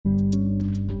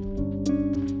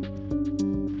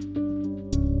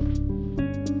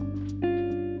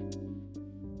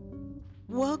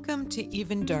to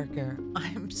Even Darker.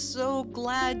 I'm so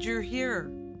glad you're here.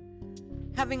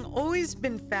 Having always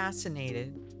been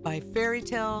fascinated by fairy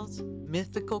tales,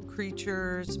 mythical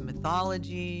creatures,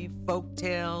 mythology, folk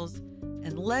tales,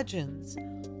 and legends,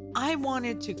 I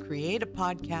wanted to create a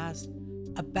podcast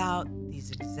about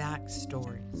these exact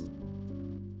stories.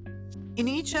 In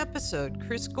each episode,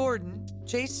 Chris Gordon,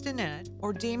 Jay Stinnett,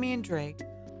 or Damian Drake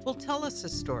will tell us a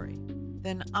story.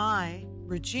 Then I,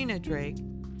 Regina Drake,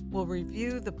 will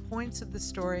review the points of the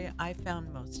story I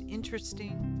found most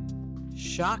interesting,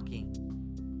 shocking,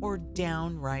 or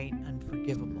downright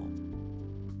unforgivable.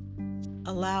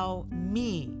 Allow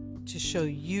me to show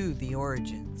you the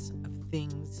origins of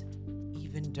things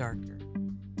even darker.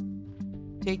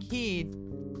 Take heed,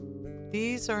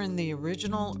 these are in the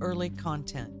original early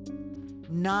content,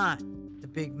 not the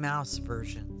Big Mouse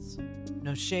versions.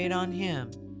 No shade on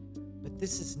him, but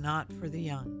this is not for the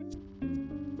young.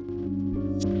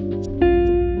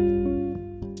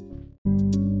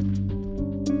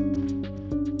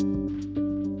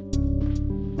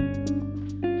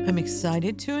 I'm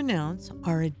excited to announce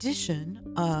our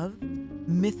edition of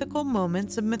Mythical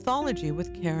Moments of Mythology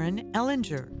with Karen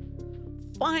Ellinger.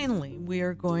 Finally, we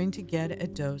are going to get a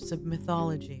dose of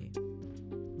mythology.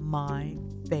 My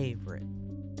favorite.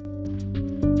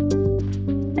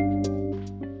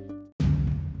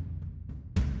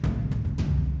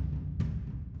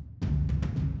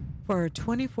 For our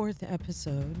 24th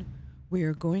episode, we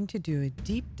are going to do a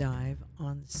deep dive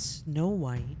on Snow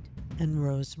White and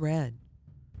Rose Red.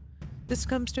 This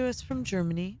comes to us from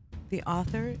Germany. The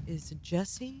author is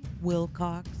Jessie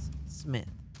Wilcox Smith.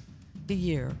 The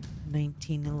year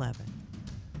 1911.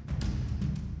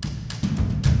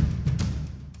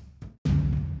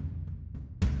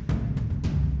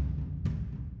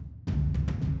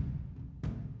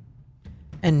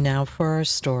 And now for our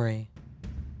story.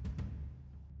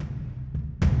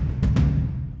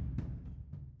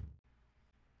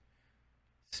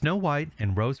 Snow White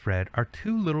and Rose Red are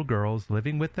two little girls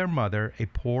living with their mother, a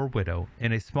poor widow,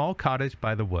 in a small cottage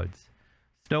by the woods.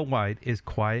 Snow White is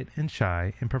quiet and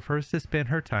shy and prefers to spend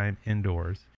her time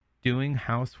indoors, doing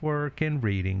housework and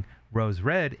reading. Rose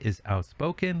Red is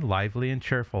outspoken, lively, and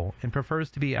cheerful, and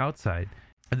prefers to be outside.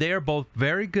 They are both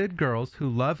very good girls who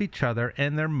love each other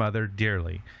and their mother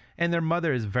dearly, and their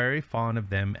mother is very fond of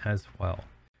them as well.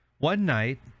 One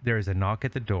night, there is a knock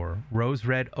at the door. Rose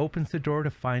Red opens the door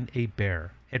to find a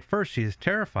bear. At first, she is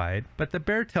terrified, but the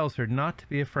bear tells her not to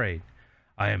be afraid.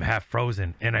 "I am half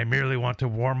frozen, and I merely want to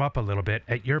warm up a little bit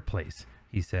at your place,"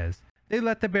 he says. They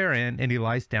let the bear in, and he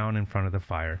lies down in front of the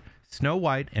fire. Snow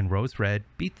White and Rose Red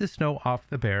beat the snow off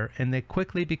the bear, and they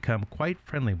quickly become quite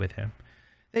friendly with him.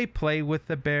 They play with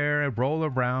the bear and roll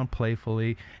around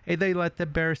playfully, and they let the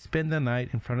bear spend the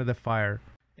night in front of the fire.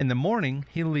 In the morning,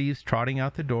 he leaves, trotting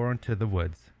out the door into the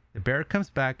woods. The bear comes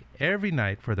back every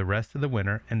night for the rest of the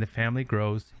winter, and the family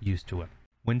grows used to him.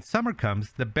 When summer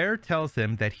comes, the bear tells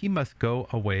them that he must go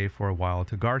away for a while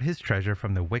to guard his treasure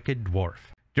from the wicked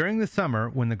dwarf. During the summer,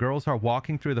 when the girls are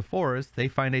walking through the forest, they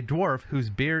find a dwarf whose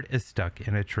beard is stuck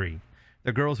in a tree.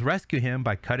 The girls rescue him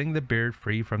by cutting the beard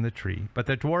free from the tree, but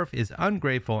the dwarf is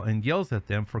ungrateful and yells at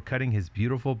them for cutting his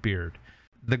beautiful beard.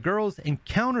 The girls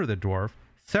encounter the dwarf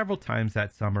several times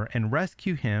that summer and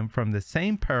rescue him from the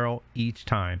same peril each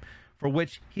time, for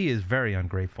which he is very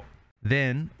ungrateful.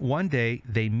 Then, one day,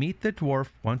 they meet the dwarf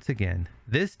once again.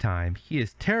 This time, he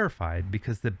is terrified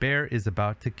because the bear is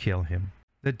about to kill him.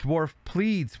 The dwarf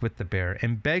pleads with the bear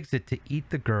and begs it to eat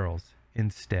the girls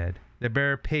instead. The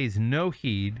bear pays no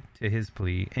heed to his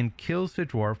plea and kills the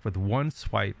dwarf with one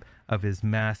swipe of his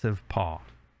massive paw.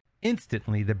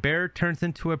 Instantly, the bear turns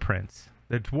into a prince.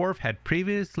 The dwarf had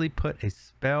previously put a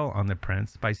spell on the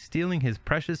prince by stealing his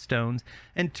precious stones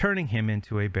and turning him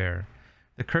into a bear.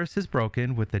 The curse is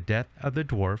broken with the death of the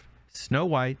dwarf. Snow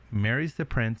White marries the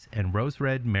prince, and Rose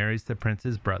Red marries the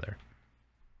prince's brother.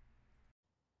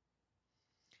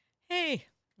 Hey,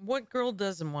 what girl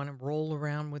doesn't want to roll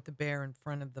around with the bear in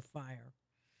front of the fire?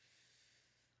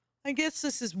 I guess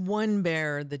this is one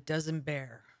bear that doesn't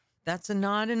bear. That's a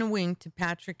nod and a wink to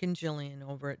Patrick and Jillian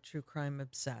over at True Crime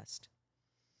Obsessed.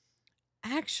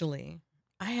 Actually,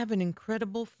 I have an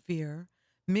incredible fear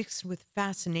mixed with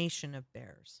fascination of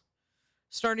bears.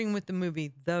 Starting with the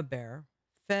movie The Bear,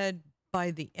 fed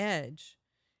by The Edge,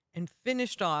 and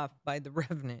finished off by The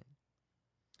Revenant.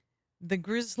 The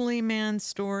Grizzly Man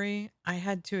story, I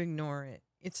had to ignore it.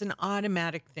 It's an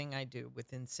automatic thing I do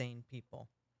with insane people.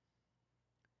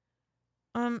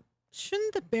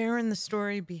 Shouldn't the bear in the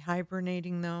story be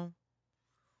hibernating though?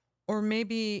 Or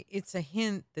maybe it's a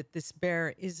hint that this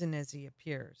bear isn't as he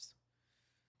appears.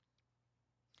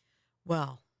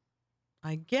 Well,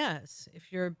 I guess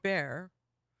if you're a bear,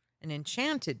 an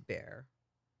enchanted bear,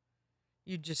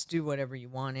 you just do whatever you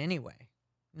want anyway,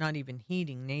 not even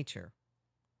heeding nature.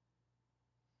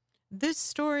 This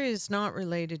story is not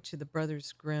related to the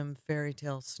Brothers Grimm fairy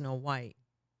tale Snow White.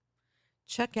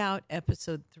 Check out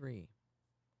episode 3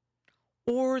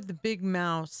 or the Big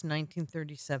Mouse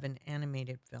 1937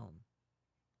 animated film.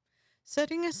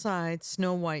 Setting aside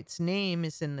Snow White's name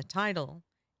is in the title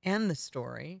and the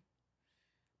story,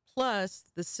 plus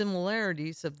the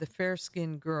similarities of the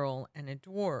fair-skinned girl and a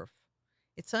dwarf,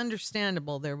 it's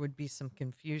understandable there would be some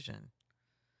confusion.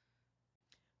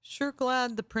 Sure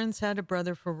glad the prince had a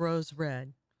brother for Rose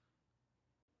Red.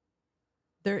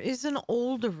 There is an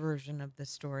older version of the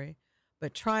story,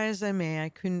 but try as I may, I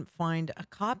couldn't find a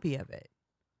copy of it.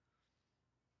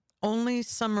 Only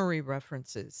summary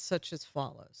references, such as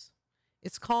follows.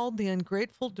 It's called The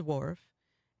Ungrateful Dwarf,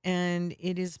 and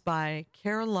it is by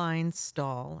Caroline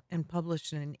Stahl and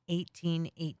published in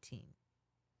 1818.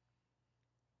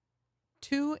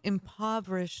 Two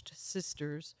impoverished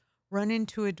sisters run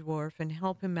into a dwarf and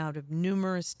help him out of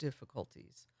numerous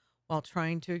difficulties while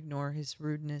trying to ignore his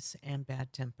rudeness and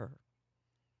bad temper.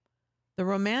 The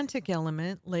romantic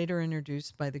element, later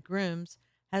introduced by the Grimms,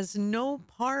 has no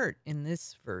part in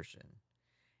this version,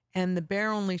 and the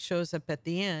bear only shows up at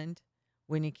the end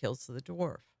when he kills the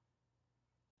dwarf.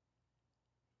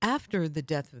 After the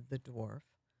death of the dwarf,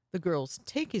 the girls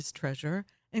take his treasure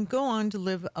and go on to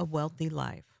live a wealthy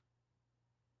life.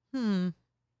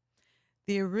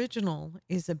 The original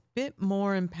is a bit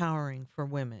more empowering for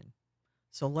women,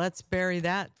 so let's bury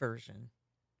that version.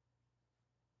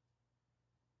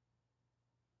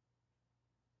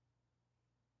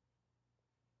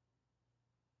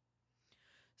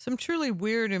 Some truly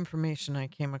weird information I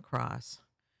came across.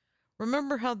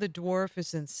 Remember how the dwarf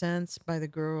is incensed by the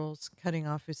girls cutting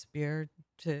off his beard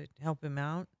to help him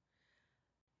out?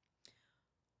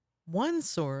 One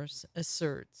source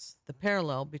asserts the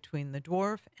parallel between the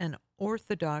dwarf and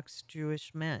Orthodox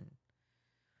Jewish men,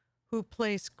 who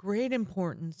place great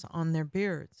importance on their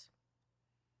beards.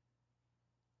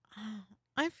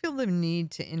 I feel the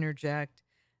need to interject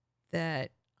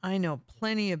that I know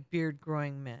plenty of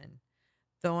beard-growing men.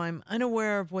 Though I'm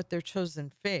unaware of what their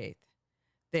chosen faith,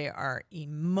 they are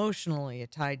emotionally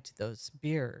tied to those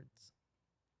beards.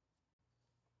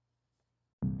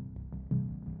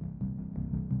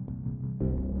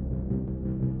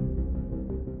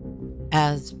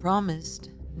 As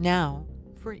promised, now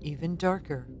for even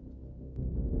darker.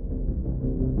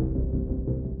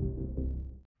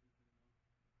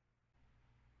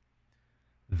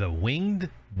 The Winged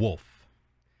Wolf.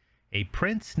 A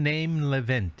prince named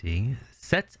Leventi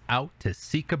sets out to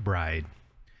seek a bride.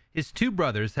 His two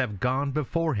brothers have gone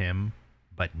before him,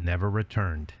 but never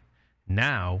returned.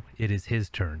 Now it is his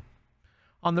turn.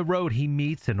 On the road he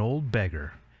meets an old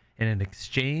beggar, and in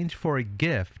exchange for a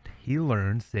gift he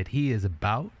learns that he is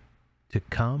about to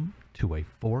come to a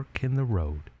fork in the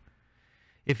road.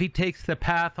 If he takes the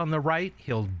path on the right,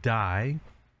 he'll die,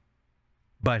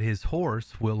 but his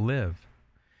horse will live.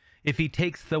 If he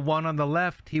takes the one on the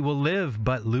left, he will live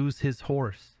but lose his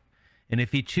horse. And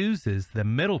if he chooses the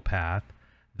middle path,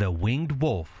 the winged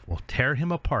wolf will tear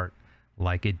him apart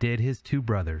like it did his two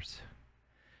brothers.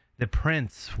 The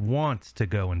prince wants to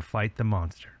go and fight the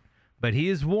monster, but he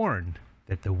is warned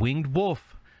that the winged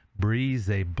wolf breathes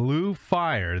a blue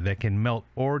fire that can melt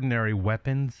ordinary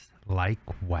weapons like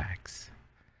wax.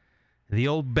 The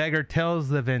old beggar tells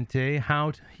Leventi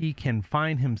how he can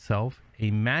find himself a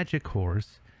magic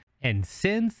horse and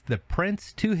sends the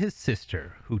prince to his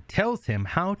sister, who tells him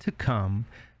how to come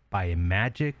by a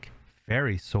magic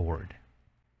fairy sword.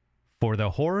 For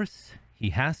the horse,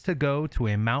 he has to go to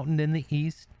a mountain in the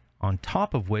east, on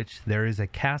top of which there is a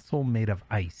castle made of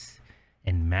ice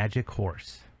and magic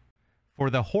horse.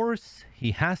 For the horse,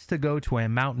 he has to go to a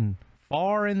mountain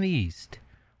far in the east,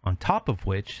 on top of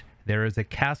which there is a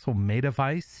castle made of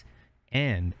ice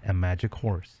and a magic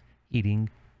horse, eating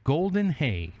golden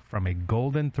hay from a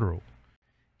golden throw.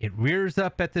 It rears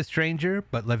up at the stranger,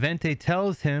 but Leventi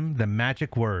tells him the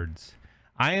magic words.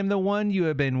 I am the one you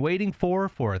have been waiting for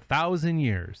 1,000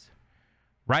 years.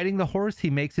 Riding the horse,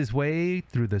 he makes his way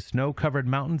through the snow-covered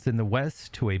mountains in the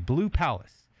west to a blue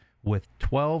palace with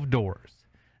 12 doors.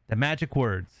 The magic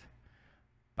words,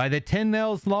 by the 10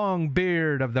 nails long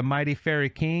beard of the mighty fairy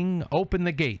king, open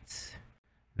the gates.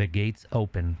 The gates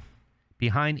open.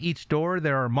 Behind each door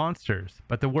there are monsters,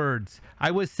 but the words,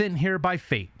 I was sent here by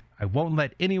fate. I won't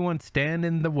let anyone stand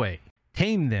in the way.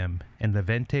 Tame them, and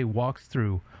Leventi walks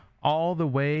through all the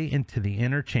way into the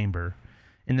inner chamber.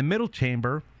 In the middle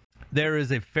chamber, there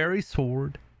is a fairy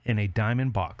sword in a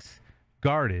diamond box,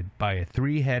 guarded by a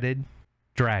 3-headed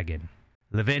dragon.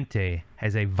 Levante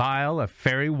has a vial of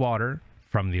fairy water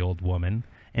from the old woman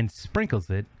and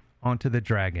sprinkles it onto the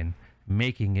dragon,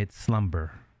 making it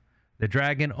slumber. The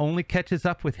dragon only catches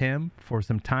up with him for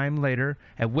some time later,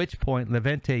 at which point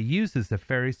Levante uses the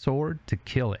fairy sword to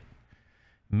kill it.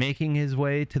 Making his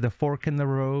way to the fork in the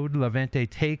road, Levante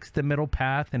takes the middle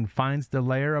path and finds the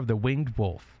lair of the winged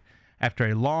wolf. After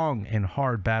a long and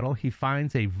hard battle, he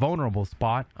finds a vulnerable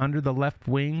spot under the left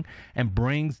wing and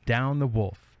brings down the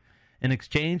wolf. In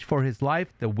exchange for his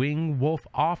life, the winged wolf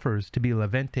offers to be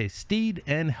Levante's steed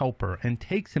and helper and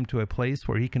takes him to a place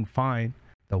where he can find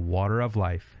the water of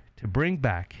life to bring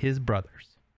back his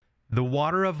brothers. The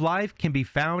water of life can be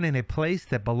found in a place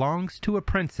that belongs to a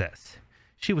princess.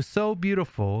 She was so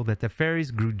beautiful that the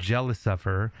fairies grew jealous of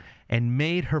her and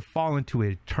made her fall into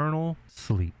eternal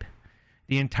sleep.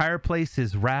 The entire place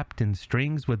is wrapped in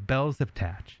strings with bells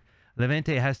attached.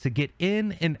 Levante has to get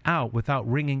in and out without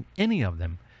ringing any of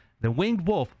them. The winged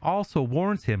wolf also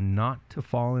warns him not to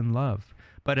fall in love.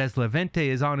 But as Levante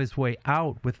is on his way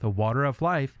out with the water of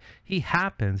life, he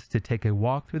happens to take a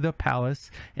walk through the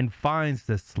palace and finds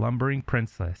the slumbering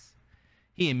princess.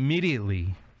 He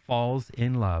immediately falls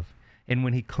in love, and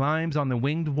when he climbs on the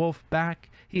winged wolf back,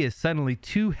 he is suddenly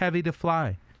too heavy to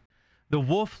fly. The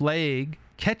wolf leg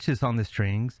catches on the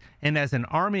strings, and as an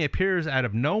army appears out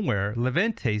of nowhere,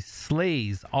 Levante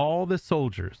slays all the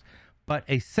soldiers. But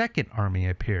a second army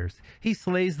appears. He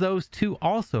slays those two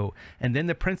also, and then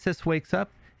the princess wakes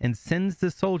up and sends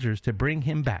the soldiers to bring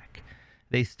him back.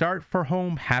 They start for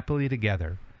home happily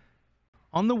together.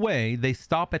 On the way, they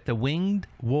stop at the winged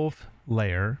wolf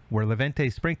lair, where Levante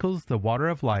sprinkles the water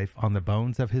of life on the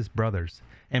bones of his brothers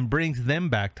and brings them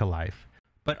back to life.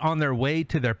 But on their way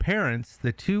to their parents,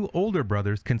 the two older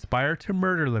brothers conspire to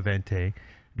murder Levante,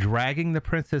 dragging the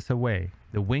princess away.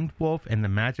 The winged wolf and the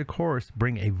magic horse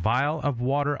bring a vial of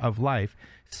water of life,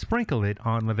 sprinkle it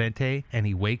on Levante, and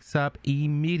he wakes up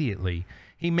immediately.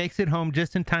 He makes it home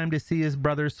just in time to see his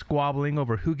brothers squabbling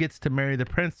over who gets to marry the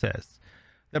princess.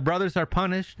 The brothers are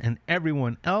punished, and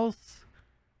everyone else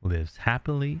lives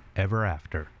happily ever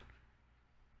after.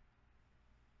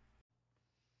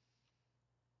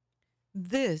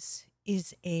 This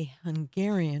is a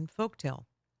Hungarian folktale.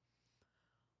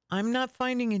 I'm not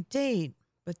finding a date,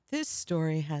 but this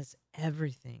story has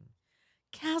everything.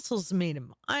 Castles made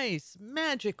of ice,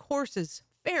 magic horses,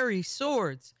 fairy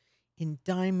swords, in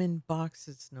diamond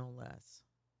boxes no less.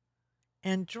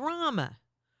 And drama.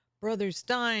 Brothers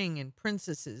dying and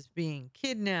princesses being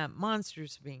kidnapped,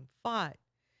 monsters being fought.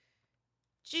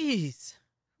 Geez,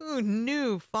 who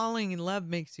knew falling in love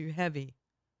makes you heavy?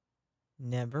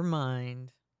 Never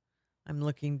mind. I'm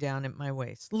looking down at my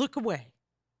waist. Look away.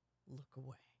 Look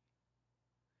away.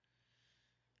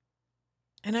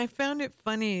 And I found it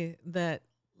funny that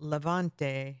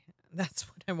Levante, that's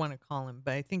what I want to call him,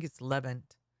 but I think it's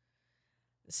Levant,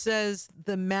 says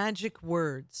the magic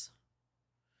words,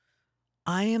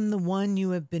 "I am the one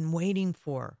you have been waiting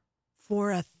for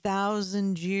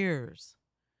 1,000 years.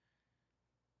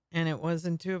 And it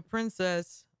wasn't to a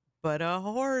princess, but a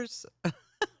horse.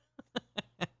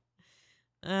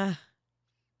 I'm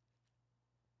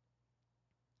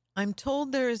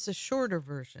told there is a shorter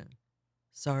version.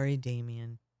 Sorry,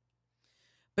 Damien.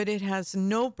 But it has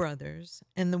no brothers,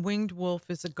 and the winged wolf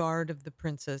is a guard of the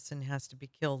princess and has to be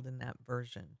killed in that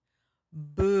version.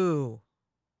 Boo.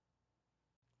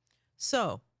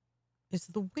 So, is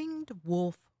the winged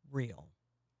wolf real?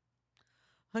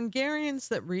 Hungarians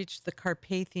that reached the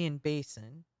Carpathian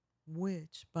Basin,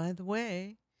 which, by the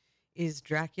way, is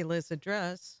Dracula's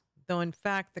address, though in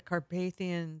fact the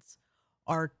Carpathians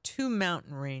are two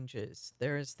mountain ranges.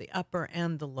 There is the upper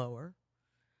and the lower.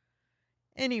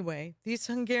 Anyway, these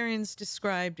Hungarians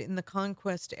described in the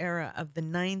conquest era of the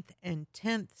 9th and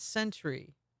 10th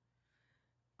century,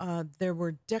 there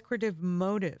were decorative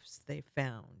motifs they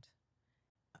found,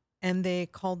 and they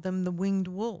called them the winged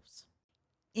wolves.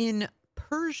 In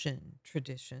Persian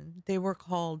tradition, they were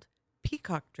called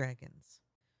peacock dragons.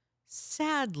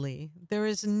 Sadly, there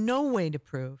is no way to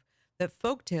prove that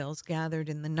folktales gathered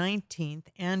in the 19th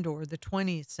and or the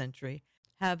 20th century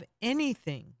have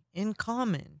anything in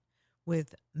common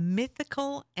with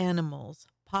mythical animals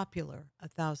popular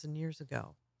 1,000 years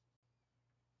ago.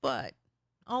 But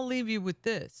I'll leave you with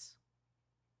this.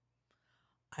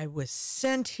 I was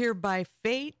sent here by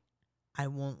fate. I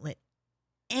won't let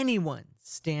anyone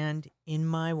stand in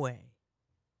my way.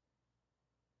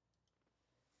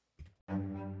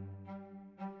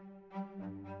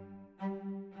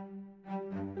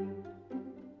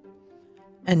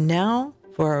 And now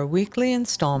for our weekly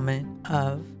installment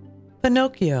of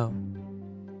Pinocchio.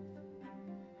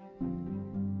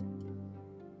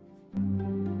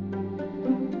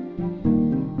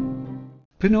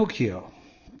 Pinocchio,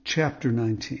 Chapter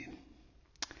 19.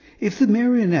 If the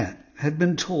marionette had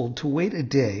been told to wait a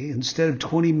day instead of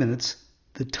 20 minutes,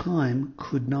 the time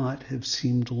could not have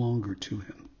seemed longer to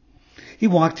him. He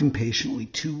walked impatiently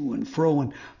to and fro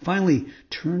and finally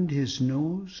turned his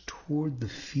nose toward the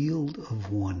field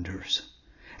of wonders.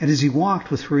 And as he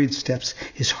walked with hurried steps,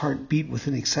 his heart beat with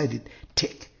an excited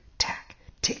tick-tack,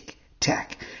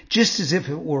 tick-tack, just as if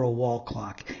it were a wall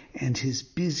clock, and his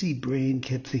busy brain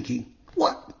kept thinking,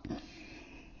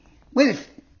 What if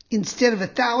instead of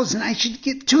 1,000 I should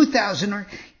get 2,000, or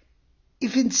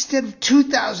if instead of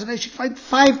 2,000 I should find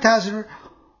 5,000 or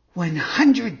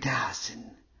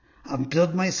 100,000? I'll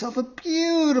build myself a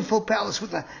beautiful palace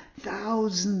with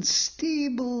 1,000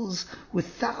 stables, with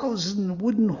 1,000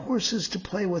 wooden horses to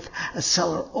play with, a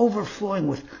cellar overflowing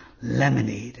with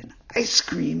lemonade and ice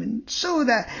cream and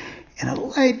soda, and a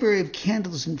library of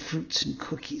candles and fruits and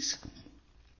cookies.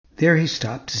 There he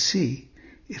stopped to see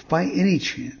if by any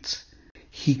chance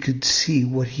he could see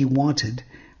what he wanted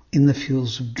in the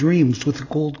fields of dreams with the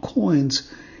gold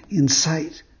coins in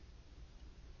sight.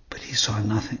 But he saw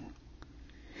nothing.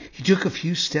 He took a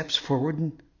few steps forward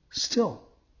and still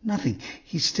nothing.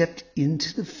 He stepped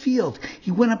into the field.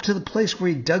 He went up to the place where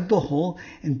he dug the hole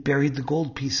and buried the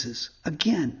gold pieces.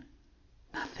 Again,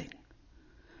 nothing.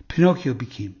 Pinocchio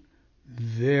became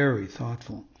very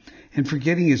thoughtful, and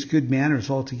forgetting his good manners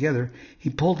altogether, he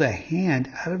pulled a hand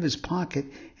out of his pocket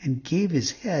and gave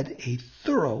his head a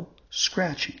thorough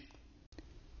scratching.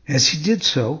 As he did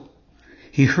so,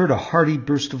 he heard a hearty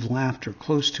burst of laughter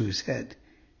close to his head.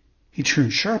 He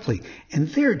turned sharply, and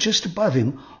there, just above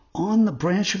him, on the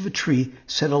branch of a tree,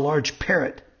 sat a large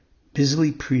parrot,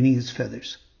 busily preening his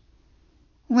feathers.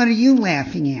 "What are you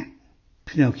laughing at?"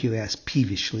 Pinocchio asked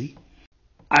peevishly.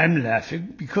 "I'm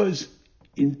laughing because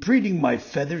in preening my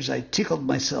feathers I tickled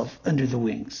myself under the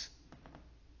wings."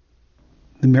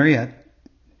 The marionette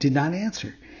did not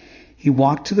answer. He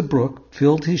walked to the brook,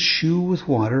 filled his shoe with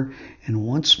water, and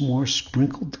once more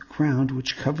sprinkled the ground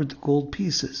which covered the gold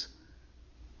pieces.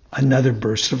 Another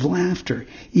burst of laughter,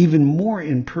 even more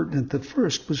impertinent than the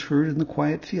first, was heard in the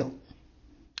quiet field.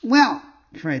 "Well,"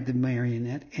 cried the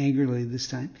marionette, angrily this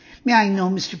time, "may I know,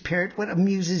 Mr. Parrot, what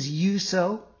amuses you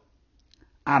so?"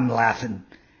 "I'm laughing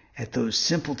at those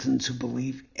simpletons who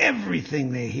believe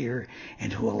everything they hear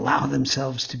and who allow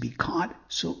themselves to be caught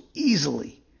so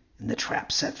easily in the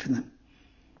trap set for them."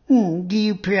 "Do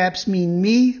you perhaps mean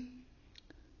me?"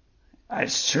 "I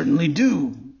certainly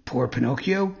do, poor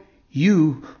Pinocchio.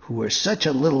 You who are such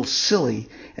a little silly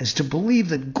as to believe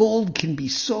that gold can be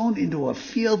sown into a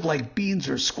field like beans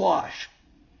or squash.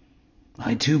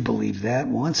 I too believed that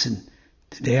once, and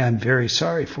today I'm very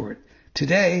sorry for it.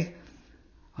 Today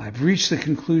I've reached the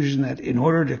conclusion that in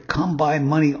order to come by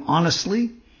money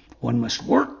honestly, one must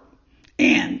work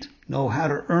and know how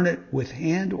to earn it with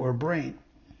hand or brain."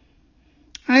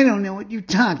 "I don't know what you're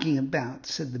talking about,"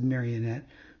 said the marionette,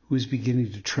 who was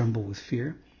beginning to tremble with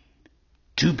fear.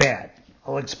 "Too bad.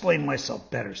 I'll explain myself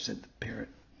better," said the parrot.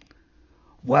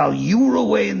 "While you were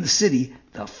away in the city,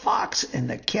 the fox and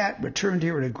the cat returned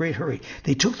here in a great hurry.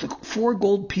 They took the 4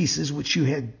 gold pieces which you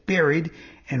had buried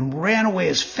and ran away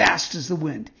as fast as the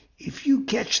wind. If you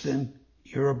catch them,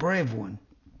 you're a brave one."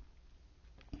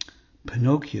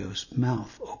 Pinocchio's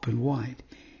mouth opened wide.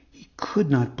 He could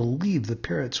not believe the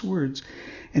parrot's words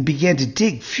and began to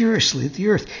dig furiously at the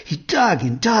earth. He dug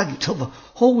and dug until the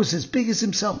hole was as big as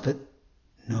himself, but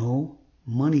no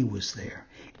money was there.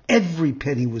 Every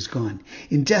penny was gone.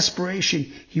 In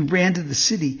desperation, he ran to the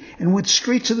city and went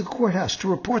straight to the courthouse to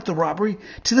report the robbery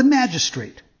to the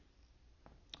magistrate.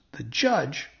 The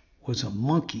judge was a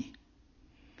monkey,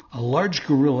 a large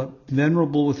gorilla,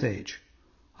 venerable with age.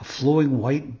 A flowing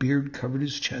white beard covered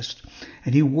his chest,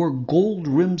 and he wore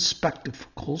gold-rimmed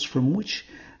spectacles from which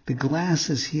the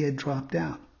glasses he had dropped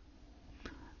out.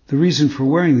 The reason for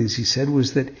wearing these, he said,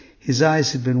 was that his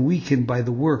eyes had been weakened by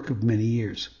the work of many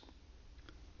years.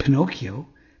 Pinocchio,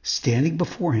 standing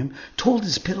before him, told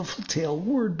his pitiful tale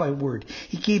word by word.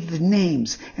 He gave the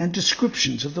names and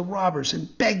descriptions of the robbers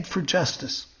and begged for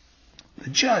justice. The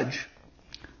judge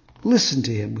listened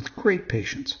to him with great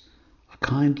patience. A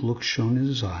kind look shone in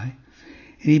his eye,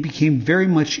 and he became very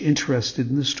much interested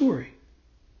in the story.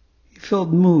 He felt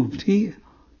moved. He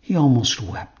almost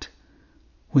wept.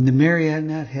 When the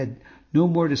marionette had no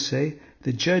more to say,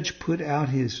 the judge put out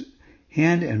his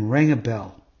hand and rang a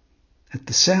bell. At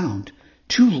the sound,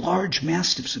 2 large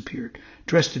mastiffs appeared,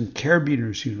 dressed in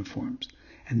carabineers' uniforms,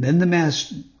 and then the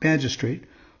magistrate,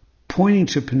 pointing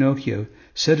to Pinocchio,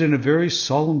 said in a very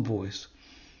solemn voice,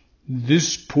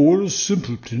 "This poor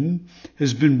simpleton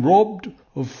has been robbed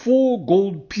of 4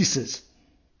 gold pieces.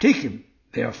 Take him,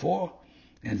 therefore,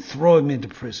 and throw him into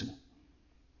prison."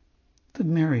 The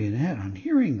marionette, on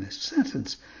hearing this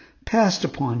sentence passed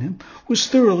upon him, was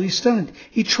thoroughly stunned.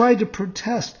 He tried to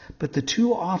protest, but the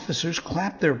two officers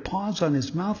clapped their paws on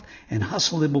his mouth and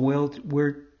hustled him away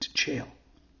to jail.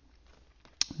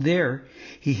 There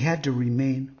he had to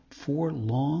remain 4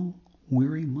 long,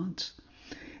 weary months.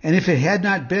 And if it had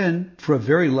not been for a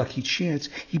very lucky chance,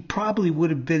 he probably would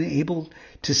have been able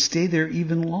to stay there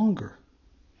even longer.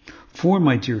 For,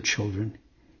 my dear children,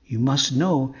 you must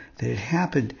know that it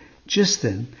happened just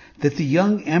then that the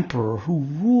young emperor who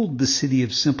ruled the city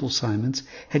of Simple Simons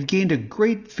had gained a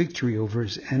great victory over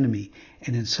his enemy,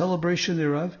 and in celebration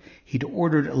thereof he'd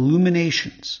ordered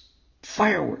illuminations,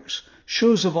 fireworks,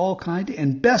 shows of all kinds,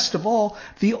 and best of all,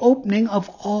 the opening of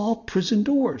all prison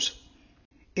doors.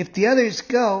 "If the others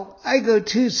go, I go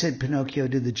too," said Pinocchio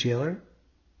to the jailer.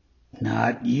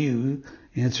 "Not you,"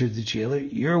 answered the jailer.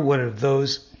 "You're one of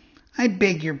those—" "I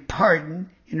beg your pardon,"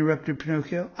 interrupted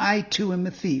Pinocchio. "I too am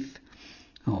a thief."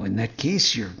 "Oh, in that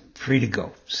case, you're free to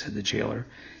go," said the jailer.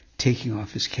 Taking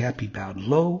off his cap, he bowed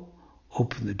low,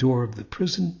 opened the door of the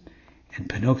prison, and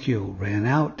Pinocchio ran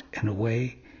out and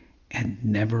away and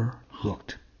never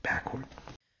looked backward.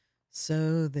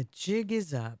 So the jig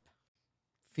is up.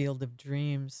 Field of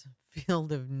dreams,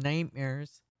 field of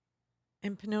nightmares.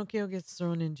 And Pinocchio gets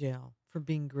thrown in jail for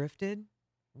being grifted.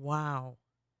 Wow.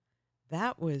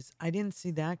 I didn't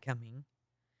see that coming.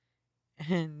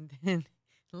 And then,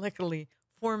 luckily,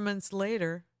 4 months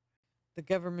later, the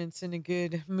government's in a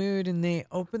good mood and they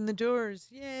open the doors.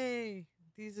 Yay!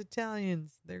 These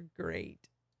Italians, they're great.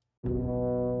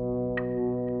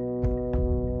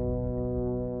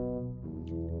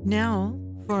 Now,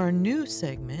 for our new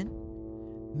segment,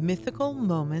 Mythical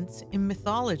Moments in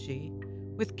Mythology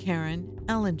with Karen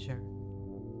Ellinger.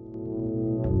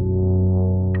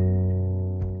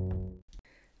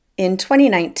 In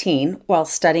 2019, while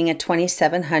studying a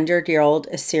 2,700-year-old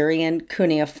Assyrian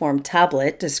cuneiform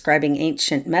tablet describing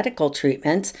ancient medical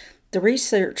treatments, the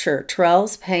researcher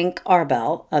Therese Pank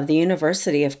Arbel of the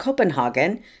University of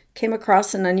Copenhagen came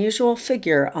across an unusual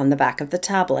figure on the back of the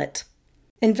tablet.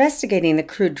 Investigating the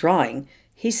crude drawing,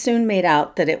 he soon made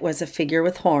out that it was a figure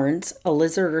with horns, a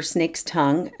lizard or snake's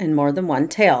tongue, and more than one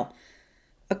tail.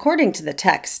 According to the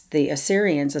text, the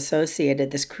Assyrians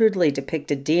associated this crudely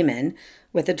depicted demon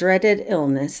with a dreaded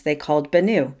illness they called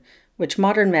Benu, which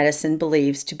modern medicine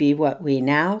believes to be what we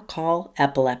now call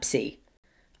epilepsy.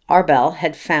 Arbel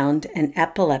had found an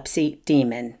epilepsy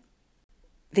demon.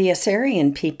 The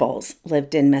Assyrian peoples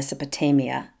lived in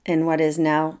Mesopotamia, in what is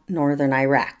now northern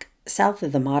Iraq, south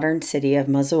of the modern city of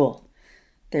Mosul.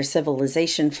 Their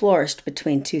civilization flourished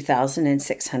between 2000 and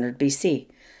 600 BC,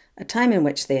 a time in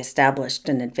which they established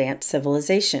an advanced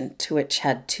civilization to which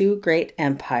had 2 great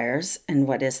empires and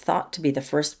what is thought to be the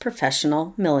first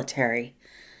professional military.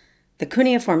 The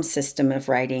cuneiform system of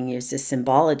writing uses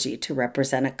symbology to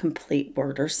represent a complete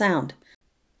word or sound.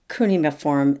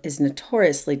 Cuneiform is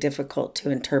notoriously difficult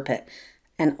to interpret,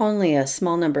 and only a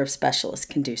small number of specialists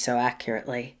can do so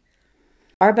accurately.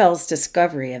 Arbel's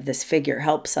discovery of this figure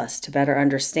helps us to better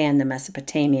understand the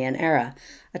Mesopotamian era,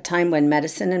 a time when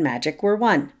medicine and magic were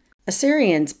one.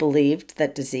 Assyrians believed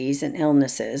that disease and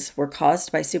illnesses were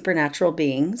caused by supernatural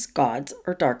beings, gods,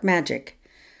 or dark magic.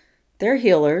 Their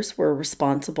healers were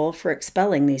responsible for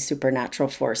expelling these supernatural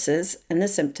forces and the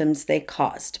symptoms they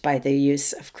caused by the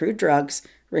use of crude drugs,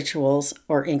 rituals,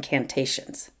 or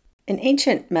incantations. In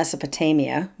ancient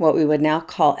Mesopotamia, what we would now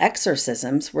call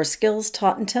exorcisms were skills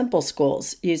taught in temple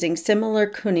schools using similar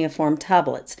cuneiform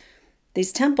tablets.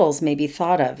 These temples may be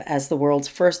thought of as the world's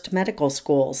first medical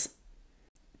schools.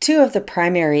 2 of the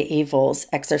primary evils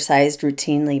exorcised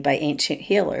routinely by ancient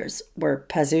healers were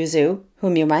Pazuzu,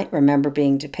 whom you might remember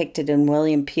being depicted in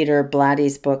William Peter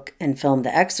Blatty's book and film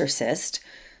The Exorcist,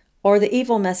 or the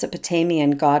evil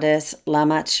Mesopotamian goddess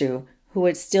Lamassu, who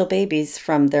would steal babies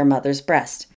from their mother's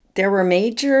breast. There were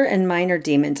major and minor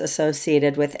demons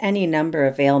associated with any number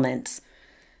of ailments.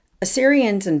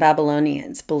 Assyrians and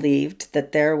Babylonians believed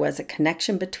that there was a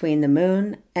connection between the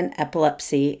moon and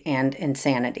epilepsy and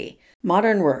insanity.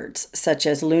 Modern words such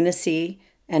as lunacy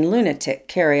and lunatic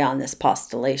carry on this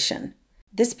postulation.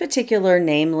 This particular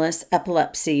nameless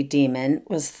epilepsy demon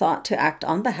was thought to act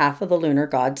on behalf of the lunar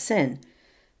god Sin.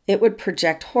 It would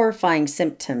project horrifying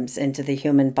symptoms into the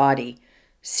human body.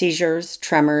 Seizures,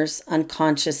 tremors,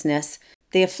 unconsciousness.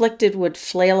 The afflicted would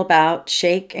flail about,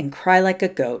 shake, and cry like a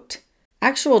goat.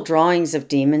 Actual drawings of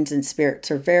demons and spirits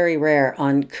are very rare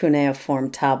on cuneiform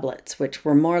tablets, which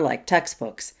were more like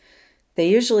textbooks. They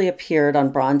usually appeared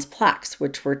on bronze plaques,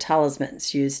 which were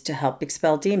talismans used to help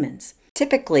expel demons.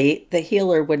 Typically, the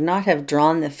healer would not have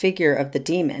drawn the figure of the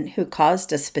demon who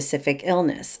caused a specific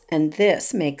illness, and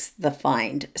this makes the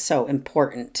find so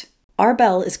important.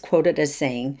 Arbel is quoted as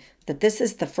saying that this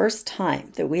is the first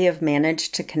time that we have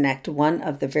managed to connect one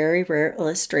of the very rare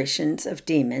illustrations of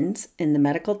demons in the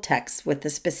medical text with the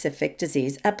specific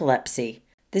disease epilepsy.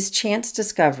 This chance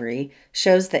discovery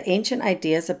shows that ancient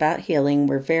ideas about healing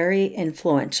were very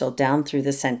influential down through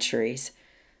the centuries.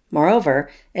 Moreover,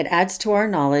 it adds to our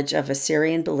knowledge of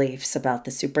Assyrian beliefs about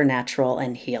the supernatural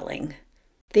and healing.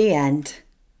 The end.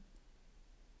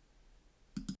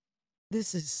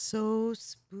 This is so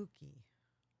spooky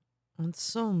on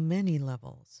so many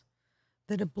levels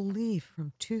that a belief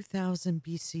from 2000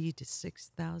 BC to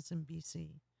 6000 BC,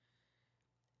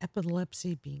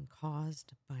 epilepsy being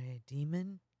caused by a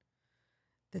demon,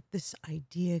 that this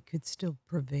idea could still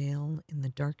prevail in the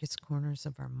darkest corners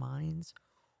of our minds,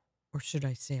 or should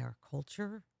I say our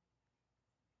culture?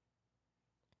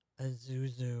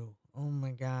 Azuzu. Oh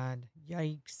my God.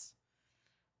 Yikes.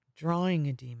 Drawing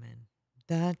a demon.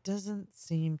 That doesn't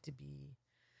seem to be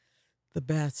the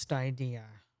best idea.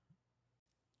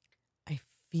 I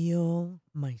feel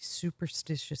my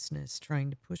superstitiousness trying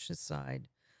to push aside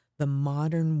the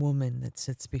modern woman that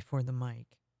sits before the mic.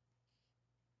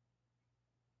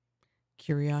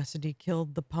 Curiosity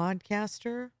killed the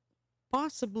podcaster?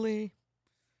 Possibly.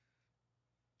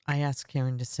 I asked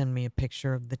Karen to send me a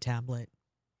picture of the tablet.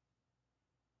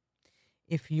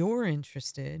 If you're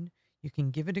interested, you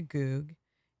can give it a Goog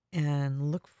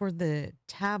and look for the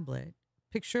tablet,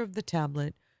 picture of the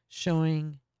tablet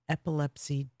showing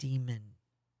epilepsy demon.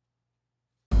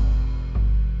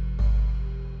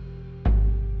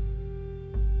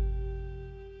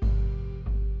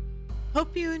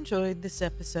 Hope you enjoyed this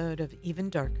episode of Even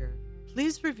Darker.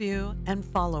 Please review and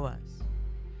follow us.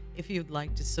 If you'd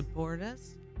like to support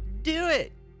us, do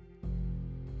it!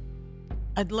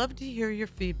 I'd love to hear your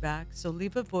feedback, so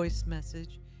leave a voice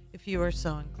message if you are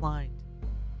so inclined.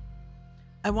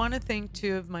 I want to thank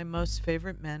two of my most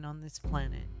favorite men on this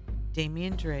planet,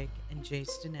 Damian Drake and Jay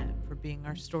Stinnett, for being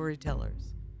our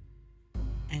storytellers,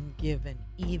 and give an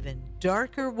even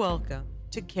darker welcome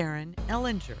to Karen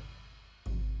Ellinger.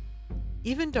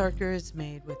 Even Darker is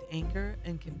made with Anchor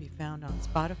and can be found on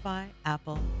Spotify,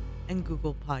 Apple, and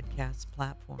Google Podcast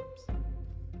platforms.